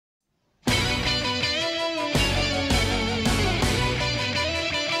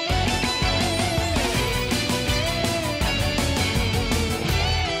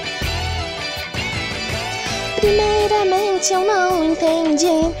Primeiramente eu não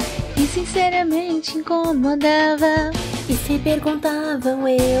entendi e sinceramente incomodava. E se perguntavam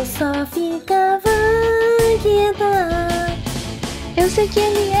eu só ficava quieta. Eu sei que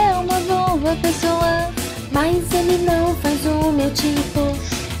ele é uma boa pessoa, mas ele não faz o meu tipo.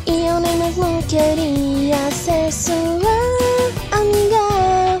 E eu nem mesmo queria ser sua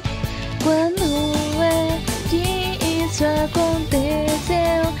amiga. Quando é que isso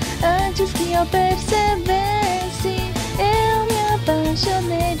aconteceu? Antes que eu percebesse, eu me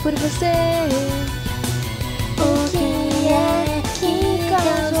apaixonei por você. O que é que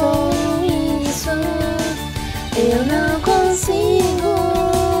causou isso? Eu não consigo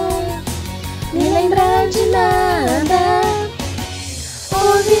me lembrar de nada.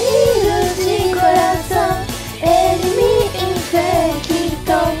 O vírus de coração, ele me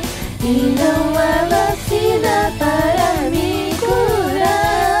infectou. E não há vacina para me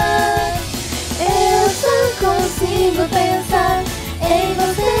curar. Eu só consigo pensar em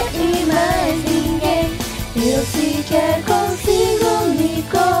você e mais ninguém. Eu sequer consigo me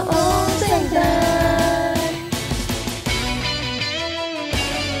concentrar.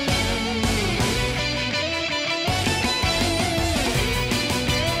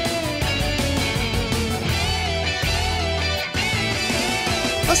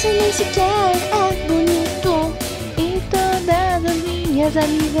 Você nem sequer é bonito. E todas as minhas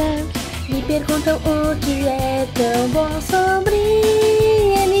amigas me perguntam o que é tão bom sobre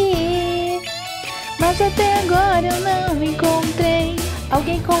ele. mas até agora eu não encontrei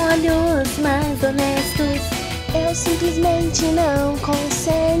alguém com olhos mais honestos. Eu simplesmente não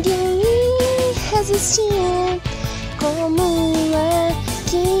consegui resistir. Como é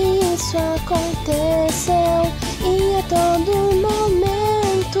que isso aconteceu? E a todo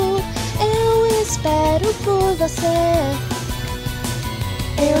momento eu espero por você.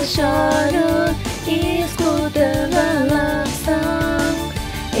 Eu choro escutando a love song.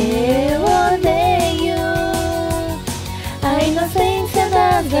 Eu odeio a inocência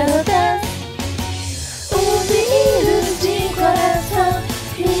das garotas. O vírus de coração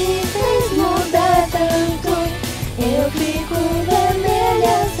me fez mudar tanto. Eu fico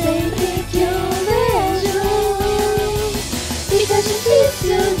vermelha sempre que o vejo. Fica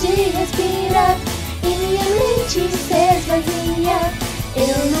difícil de respirar e minha mente se esvazia.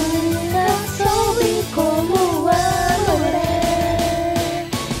 Eu nunca soube como adorar.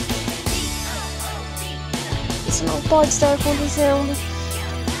 Isso não pode estar acontecendo.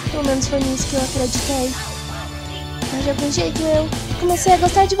 Pelo menos foi nisso que eu acreditei. Mas de algum jeito eu comecei a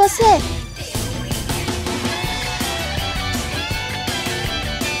gostar de você.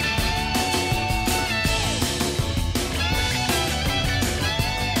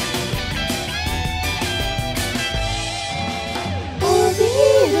 O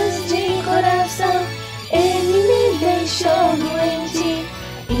vírus de coração, ele me deixou doente.